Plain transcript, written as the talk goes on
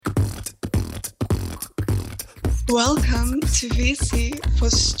Welcome to VC for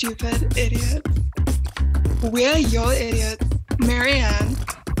Stupid Idiots. We're your idiots, Marianne,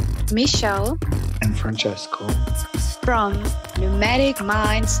 Michelle, and Francesco from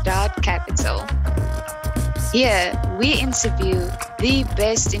numericminds.capital. Here, we interview the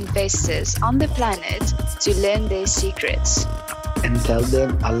best investors on the planet to learn their secrets and tell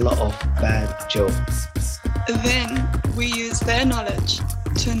them a lot of bad jokes. Then we use their knowledge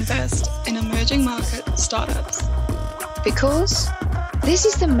to invest in emerging market startups. Because this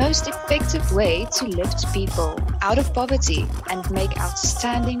is the most effective way to lift people out of poverty and make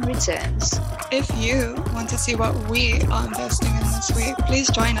outstanding returns. If you want to see what we are investing in this week,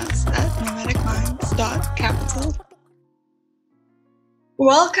 please join us at numericminds.capital.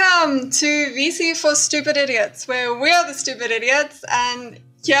 Welcome to VC for Stupid Idiots, where we are the stupid idiots, and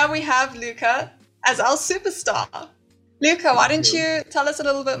here we have Luca as our superstar. Luca, why don't you tell us a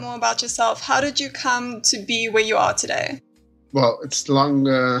little bit more about yourself? How did you come to be where you are today? Well, it's a long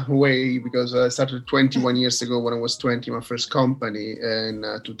way because I started 21 years ago when I was 20, my first company in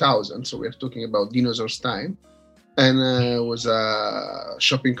 2000. So we're talking about dinosaurs time. And it was a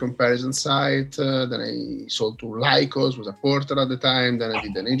shopping comparison site. Then I sold to Lycos, was a porter at the time. Then I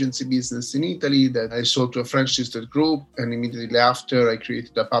did an agency business in Italy that I sold to a French listed group. And immediately after, I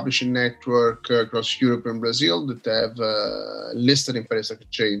created a publishing network across Europe and Brazil that have listed in Paris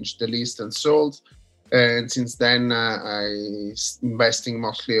Exchange, the list and sold. And since then, I investing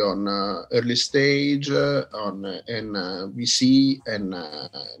mostly on early stage, on VC, and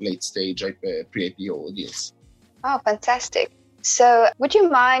late stage pre-IPO deals. Oh, fantastic. So would you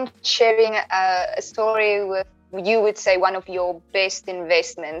mind sharing a story with, you would say, one of your best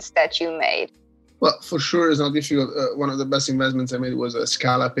investments that you made? Well, for sure, it's not difficult. One of the best investments I made was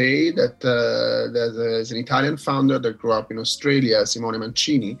ScalaPay, that is an Italian founder that grew up in Australia, Simone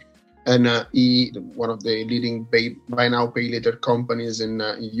Mancini. And he, one of the leading buy now, pay later companies in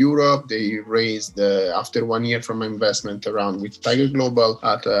Europe, they raised, after 1 year from my investment around with Tiger Global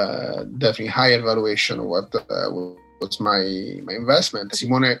at definitely higher valuation of what was my investment.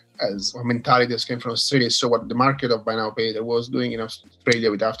 Simone has a mentality that came from Australia, so what the market of buy now, pay later was doing in Australia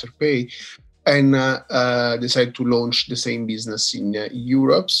with Afterpay, and decided to launch the same business in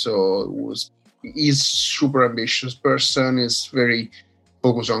Europe. So he's super ambitious person, is very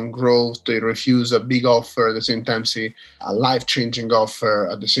focus on growth. They refuse a big offer. At the same time, see a life-changing offer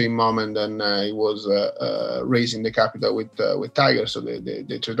at the same moment. And he was raising the capital with Tiger. So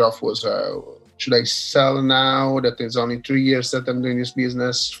the trade-off was, should I sell now that it's only 3 years that I'm doing this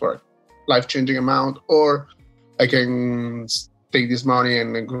business for a life-changing amount, or I can take this money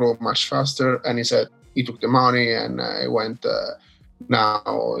and grow much faster? And he said he took the money, and I went.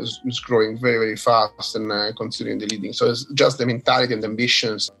 Now is growing very, very fast and considering the leading. So it's just the mentality and the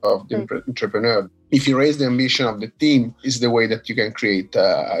ambitions of the entrepreneur. If you raise the ambition of the team, is the way that you can create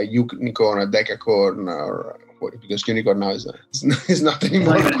a unicorn, a decacorn, or because unicorn now is not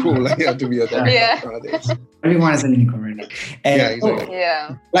anymore cool. You have to be a decacorn nowadays. Everyone is a unicorn right now. Exactly.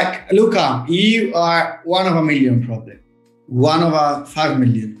 Like, Luca, you are one of a million probably. One of 5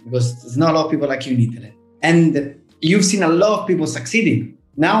 million, because there's not a lot of people like you in Italy. And you've seen a lot of people succeeding.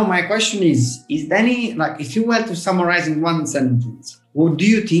 Now, my question is there any, if you were to summarize in one sentence, what do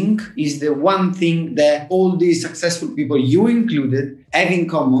you think is the one thing that all these successful people, you included, have in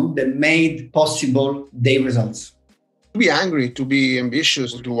common that made possible their results? To be angry, to be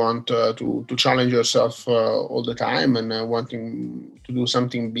ambitious, to want to challenge yourself all the time, and wanting to do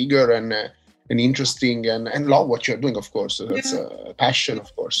something bigger and interesting, and love what you're doing, of course. So that's passion,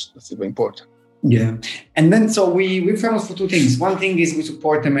 of course. That's very important. Yeah. And then, so we're famous for two things. One thing is we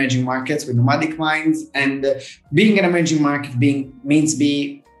support emerging markets with Nomadic Minds, and being an emerging market means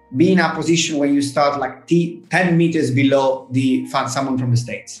be in a position where you start 10 meters below someone from the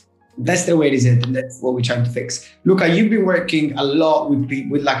States. That's the way it is, and that's what we're trying to fix. Luca, you've been working a lot with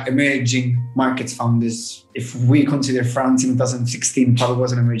emerging markets founders. If we consider France in 2016, probably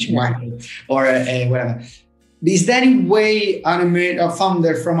was an emerging market, or whatever. Is there any way a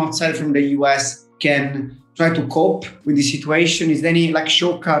founder from outside from the US can try to cope with the situation? Is there any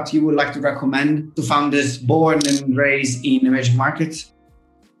shortcut you would like to recommend to founders born and raised in emerging markets?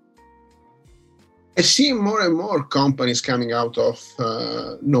 I see more and more companies coming out of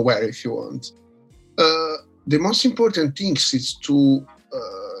nowhere, if you want. The most important thing is to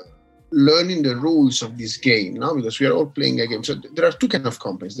learning the rules of this game, because we are all playing a game. So there are two kinds of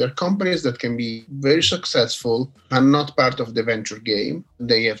companies. There are companies that can be very successful and not part of the venture game.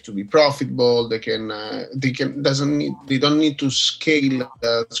 They have to be profitable. They don't need to scale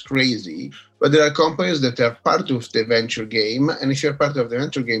as crazy. But there are companies that are part of the venture game, and if you're part of the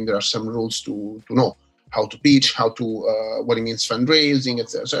venture game, there are some rules to know. how to pitch, what it means fundraising,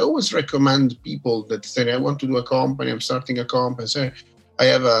 etc. So I always recommend people that say, I want to do a company, I'm starting a company. So I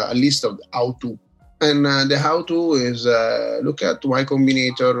have a list of how to. And the how-to is look at Y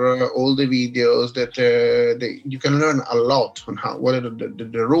Combinator, all the videos that you can learn a lot on what are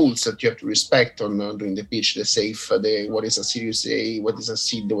the rules that you have to respect on doing the pitch, the safe, what is a Series A, what is a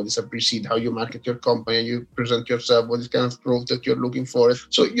seed, what is a pre-seed, how you market your company, you present yourself, what is kind of growth that you're looking for.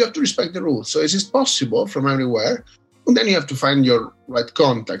 So you have to respect the rules. So is it possible from everywhere? And then you have to find your right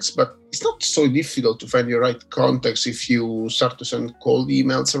contacts. But it's not so difficult to find your right contacts if you start to send cold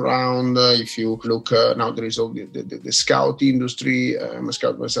emails around. If you look, now there is all the scout industry. I'm a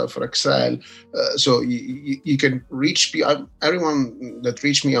scout myself for Excel. So you can reach everyone that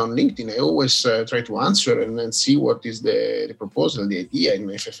reach me on LinkedIn. I always try to answer and then see what is the proposal, the idea. And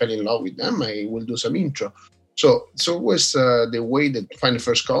if I fell in love with them, I will do some intro. So it's always the way that to find the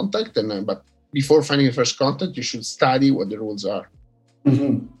first contact. But before finding the first contact, you should study what the rules are.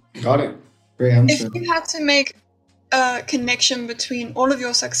 Mm-hmm. Got it. Great answer. If you had to make a connection between all of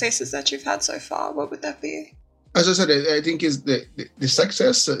your successes that you've had so far, what would that be? As I said, I think is the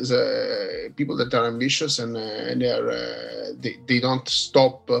success is people that are ambitious and they don't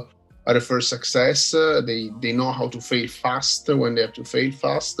stop at the first success. They know how to fail fast when they have to fail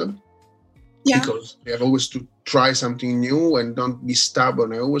fast. Yeah. Because they have always to try something new and don't be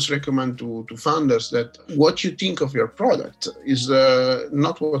stubborn. I always recommend to founders that what you think of your product is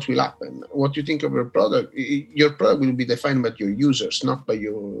not what will happen. What you think of your product will be defined by your users, not by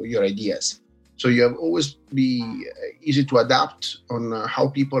your ideas. So you have always be easy to adapt on how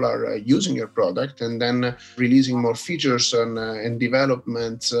people are using your product, and then releasing more features and develop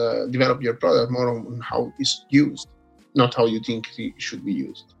your product more on how it's used, not how you think it should be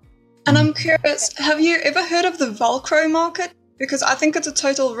used. And I'm curious, have you ever heard of the Velcro market? Because I think it's a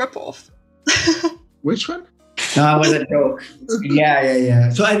total ripoff. Which one? No, it was a joke. Yeah.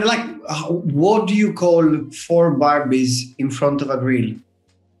 So, what do you call 4 Barbies in front of a grill?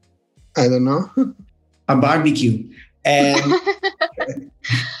 I don't know. A barbecue. And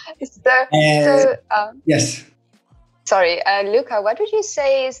yes. Sorry, Luca, what would you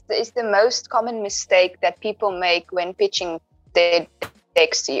say is the most common mistake that people make when pitching their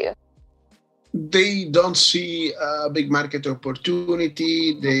decks to you? They don't see a big market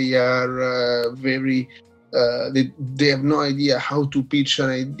opportunity. They are very. They have no idea how to pitch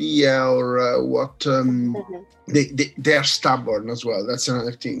an idea or what. They are stubborn as well. That's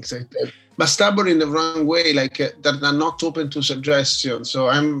another thing. But stubborn in the wrong way, like that are not open to suggestions. So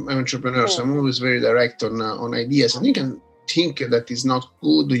I'm an entrepreneur, so I'm always very direct on ideas, and you can think that is not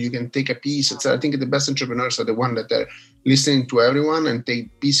good, or you can take a piece. I think the best entrepreneurs are the one that are listening to everyone and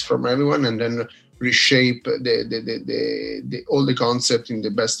take piece from everyone, and then reshape the all the concept in the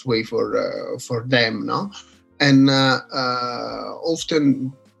best way for them. No, and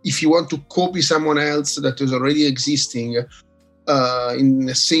often if you want to copy someone else that is already existing in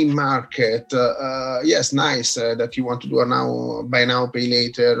the same market, yes, nice that you want to do a buy now, pay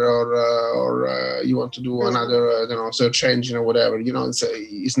later, or you want to do another, search engine or whatever.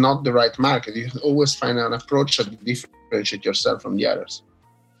 It's not the right market. You always find an approach that differentiate yourself from the others.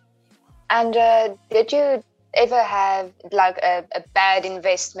 And did you ever have like a bad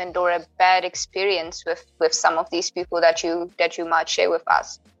investment or a bad experience with some of these people that you might share with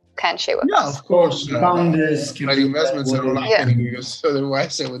us? Can share with us? Yeah, of course. Founders. My investments are all happening because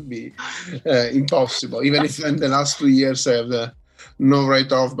otherwise it would be impossible. Even if in the last 2 years I have no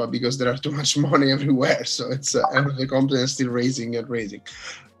write-off, but because there are too much money everywhere, so it's the company is still raising.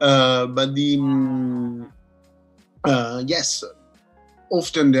 But yes,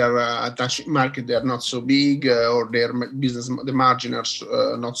 often they are attached market. They are not so big, or their business, the margin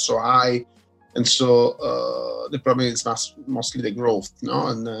are not so high. And so the problem is mostly the growth, no?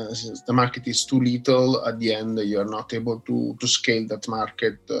 And the market is too little. At the end, you are not able to scale that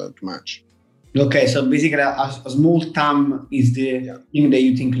market too much. Okay, so basically a small TAM is the thing that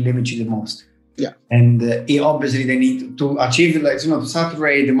you think limits you the most. Yeah. And obviously they need to achieve, to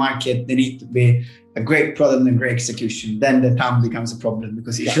saturate the market, they need to be a great product and a great execution. Then the TAM becomes a problem,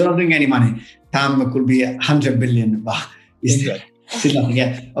 because if you're not doing any money, TAM could be 100 billion, but it's still nothing.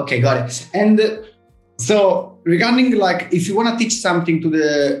 Yeah. Okay, got it. And so regarding if you want to teach something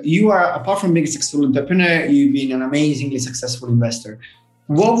you are, apart from being a successful entrepreneur, you've been an amazingly successful investor.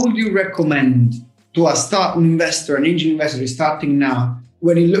 What would you recommend to a starting investor, an angel investor who's starting now,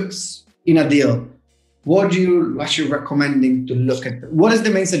 when he looks in a deal? What you're recommending to look at? What is the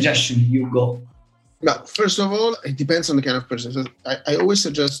main suggestion you go? Well, first of all, it depends on the kind of person. So I always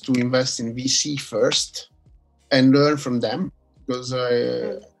suggest to invest in VC first and learn from them, because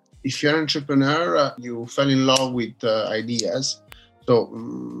if you're an entrepreneur, you fell in love with ideas. So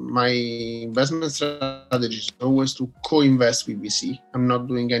my investment strategy is always to co-invest with VC. I'm not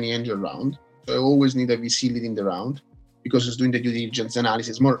doing any angel round. So I always need a VC leading the round because it's doing the due diligence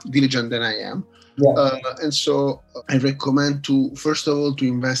analysis, more diligent than I am. Yeah. And so I recommend to, first of all, to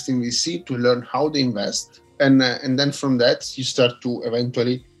invest in VC to learn how they invest. And then from that, you start to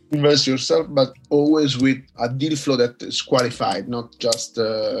eventually invest yourself, but always with a deal flow that is qualified, not just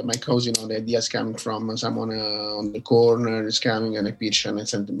my cousin, the ideas coming from someone on the corner is coming and I pitch and I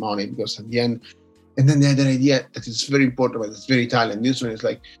send them money, because at the end, and then the other idea that is very important, but it's very Italian. This one is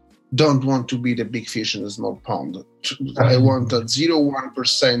like, don't want to be the big fish in a small pond. I want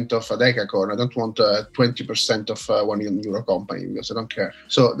 0.1% of a decacorn. I don't want 20% of a €1 million company, because I don't care.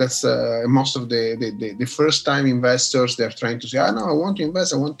 So that's most of the first time investors, they're trying to say, no, I want to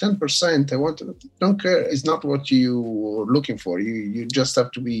invest. I want 10%. Don't care. It's not what you're looking for. You just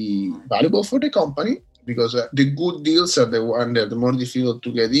have to be valuable for the company, because the good deals are the one that are the more difficult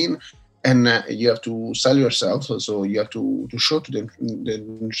to get in. And you have to sell yourself, so you have to show to the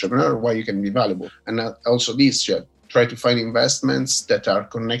entrepreneur why you can be valuable. And also this, try to find investments that are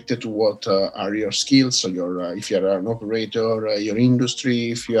connected to what are your skills. So if you're an operator, your industry,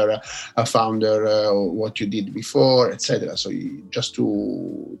 if you're a founder, what you did before, etc. So just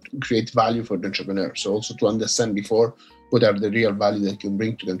to create value for the entrepreneur. So also to understand before what are the real value that you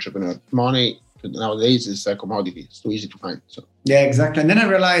bring to the entrepreneur. Money nowadays is a commodity. It's too easy to find. So yeah, exactly. And then I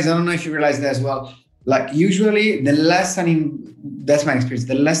realized, I don't know if you realize that as well, like usually that's my experience,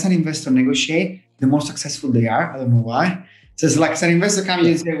 the less an investor negotiate, the more successful they are. I don't know why. So it's like an investor comes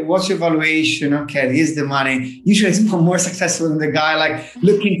and say, what's your valuation? Okay, here's the money. Usually it's more successful than the guy like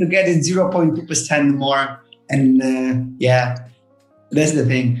looking to get it 0.2% more. And that's the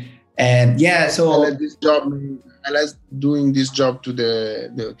thing. And so I like doing this job to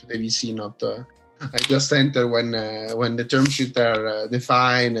the VC, not I just enter when the term sheets are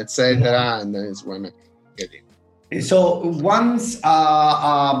defined, etc. And then it's when I get in. So once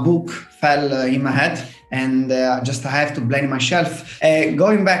a book fell in my head, and I have to blame myself.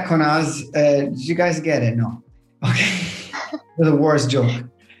 Going back on us, did you guys get it? No. Okay. The worst joke.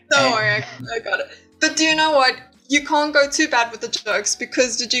 Don't worry, I got it. But do you know what? You can't go too bad with the jokes,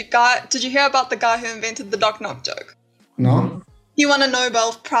 because did you hear about the guy who invented the knock knock joke? No. He won a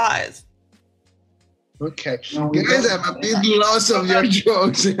Nobel Prize. Okay. Guys, I'm a bit lost of your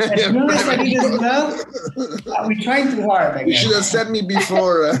jokes. We're trying too hard. I guess. You should have said me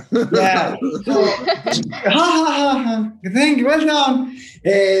before. Yeah. So, thank you. Well done.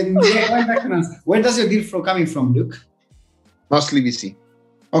 Going back to us. Where does your deal flow coming from, Luke? Mostly VC.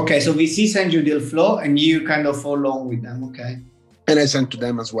 Okay, so VC sends you deal flow and you kind of follow along with them. Okay. And I send to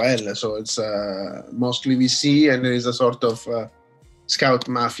them as well. So it's mostly VC, and there is a sort of scout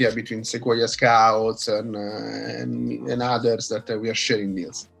mafia between Sequoia Scouts and others that we are sharing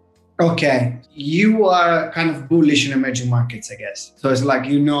deals. Okay. You are kind of bullish in emerging markets, I guess. So it's like,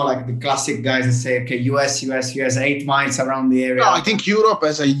 like the classic guys that say, okay, US, 8 miles around the area. No, I think Europe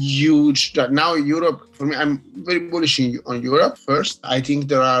has a huge, now Europe, for me, I'm very bullish on Europe first. I think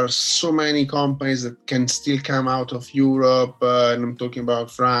there are so many companies that can still come out of Europe. And I'm talking about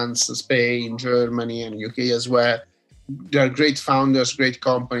France, Spain, Germany, and UK as well. There are great founders, great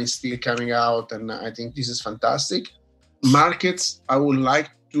companies still coming out. And I think this is fantastic. Markets, I would like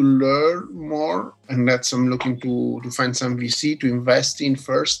to learn more, and that's I'm looking to find some VC to invest in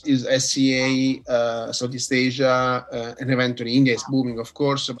first is SCA, Southeast Asia, and eventually India is booming, of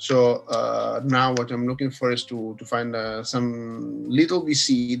course. So now what I'm looking for is to find some little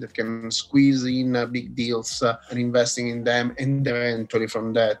VC that can squeeze in big deals and investing in them, and eventually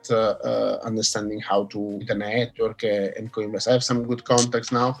from that understanding how to the network and co-invest. I have some good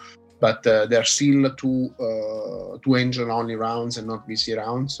contacts now, but there are still two angel-only rounds and not VC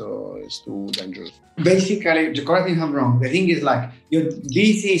rounds, so it's too dangerous. Basically, correct me if I'm wrong, the thing is like your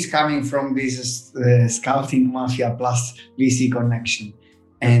VC is coming from this scouting mafia plus VC connection,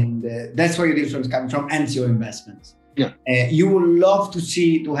 and that's where your deal flow is coming from, and your investments. Yeah. You would love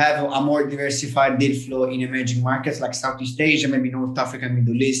to have a more diversified deal flow in emerging markets like Southeast Asia, maybe North Africa,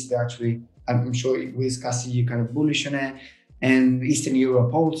 Middle East. Actually, I'm sure we discussed it, you're kind of bullish on it. And Eastern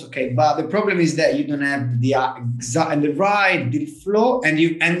Europe also, okay. But the problem is that you don't have the right deal flow, and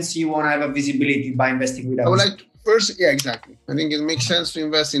you want to have a visibility by investing with others. I would like to first, exactly. I think it makes sense to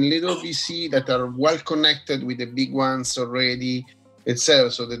invest in little VC that are well connected with the big ones already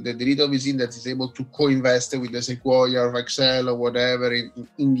itself. So the little VC that is able to co-invest with the Sequoia or Excel or whatever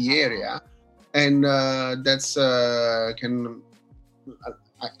in the area, and that's I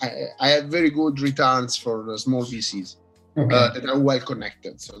have very good returns for the small VCs. that are well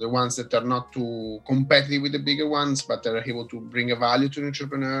connected. So the ones that are not too competitive with the bigger ones, but are able to bring a value to the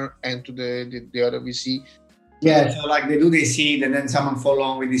entrepreneur and to the other VC. Yeah, so like they do the seed and then someone follow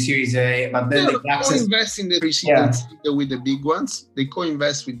on with the Series A, but then they co-invest in the pre-seed and seed with the big ones. They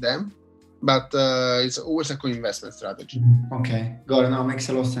co-invest with them, but it's always a co-investment strategy. Okay, got it. Now makes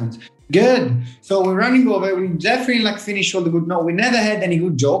a lot of sense. Good. So we're running over. We definitely finished all the good. No, we never had any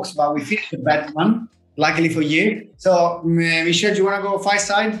good jokes, but we finished the bad one. Luckily for you. So Michelle, do you want to go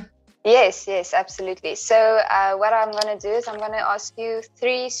fireside? Yes, absolutely. So what I'm going to do is I'm going to ask you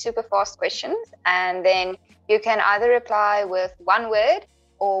 3 super fast questions, and then you can either reply with 1 word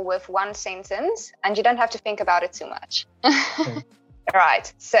or with 1 sentence, and you don't have to think about it too much. Okay. All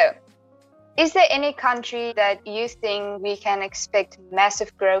right. So is there any country that you think we can expect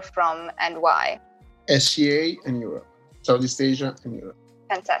massive growth from, and why? SCA and Europe, Southeast Asia and Europe.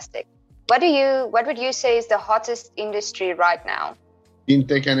 Fantastic. What would you say is the hottest industry right now?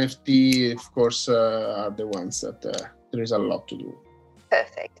 Fintech, NFT, of course, are the ones that there is a lot to do.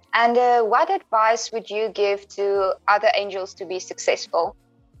 Perfect. And what advice would you give to other angels to be successful?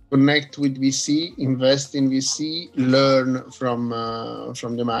 Connect with VC, invest in VC, learn from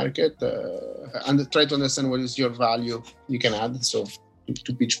the market, and try to understand what is your value you can add. So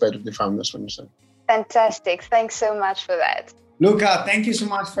to pitch better to the founders for yourself. Fantastic. Thanks so much for that. Luca, thank you so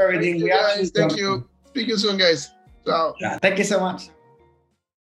much for everything. Thank you. Speak to you soon, guys. Ciao. Yeah, thank you so much.